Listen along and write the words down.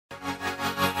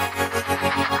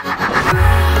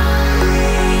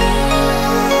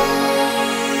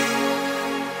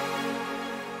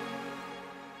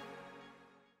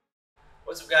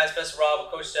all,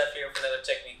 Coach Steph here for another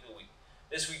technique of the week.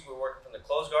 This week we're working from the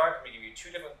closed guard. I'm going to give you 2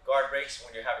 different guard breaks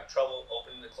when you're having trouble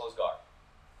opening the closed guard.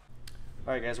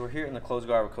 Alright guys, we're here in the closed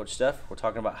guard with Coach Steph. We're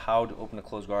talking about how to open the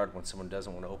closed guard when someone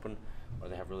doesn't want to open or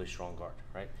they have really strong guard,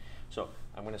 right? So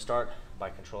I'm going to start by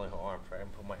controlling her arms, right? I'm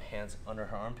going to put my hands under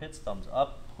her armpits, thumbs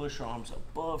up, push her arms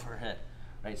above her head,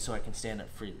 right? So I can stand up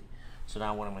freely. So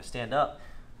now when I'm going to stand up,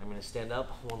 I'm going to stand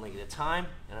up one leg at a time,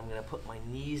 and I'm going to put my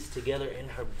knees together in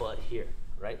her butt here,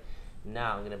 right?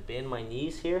 Now I'm going to bend my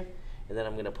knees here, and then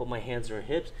I'm going to put my hands on her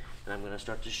hips, and I'm going to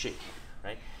start to shake,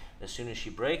 right? As soon as she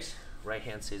breaks, right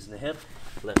hand stays in the hip,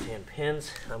 left hand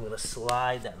pins. I'm going to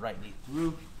slide that right knee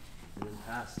through, and then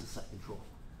pass to side control.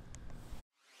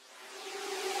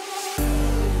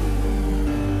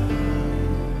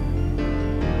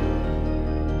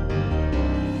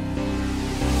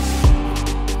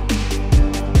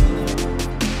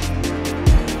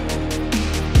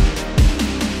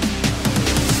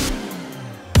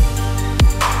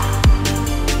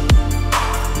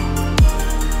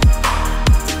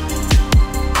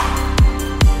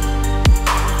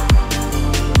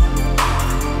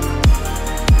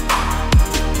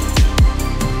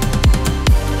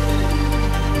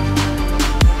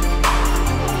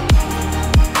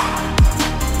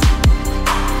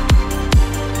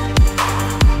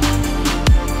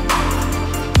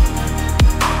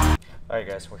 Alright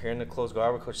guys, we're here in the closed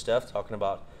guard with Coach Steph talking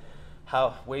about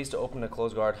ways to open the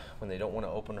closed guard when they don't want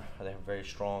to open or they have very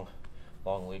strong,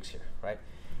 long legs here, right?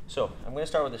 So I'm going to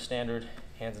start with the standard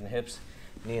hands and hips,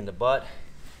 knee in the butt,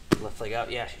 left leg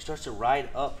out. Yeah, she starts to ride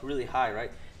up really high,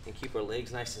 right? And keep her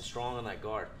legs nice and strong on that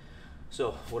guard.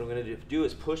 So what I'm going to do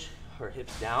is push her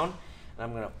hips down, and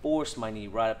I'm going to force my knee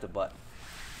right up the butt,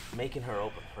 making her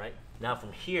open, right? Now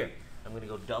from here, I'm going to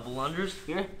go double unders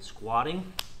here,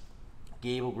 squatting,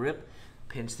 gable grip,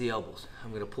 pinch the elbows.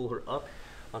 I'm going to pull her up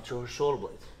onto her shoulder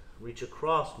blades. Reach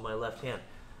across with my left hand.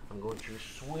 I'm going to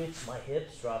switch my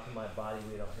hips, dropping my body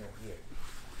weight on her here.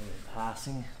 And then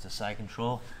passing to side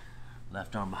control.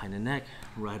 Left arm behind the neck,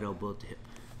 right elbow at the hip.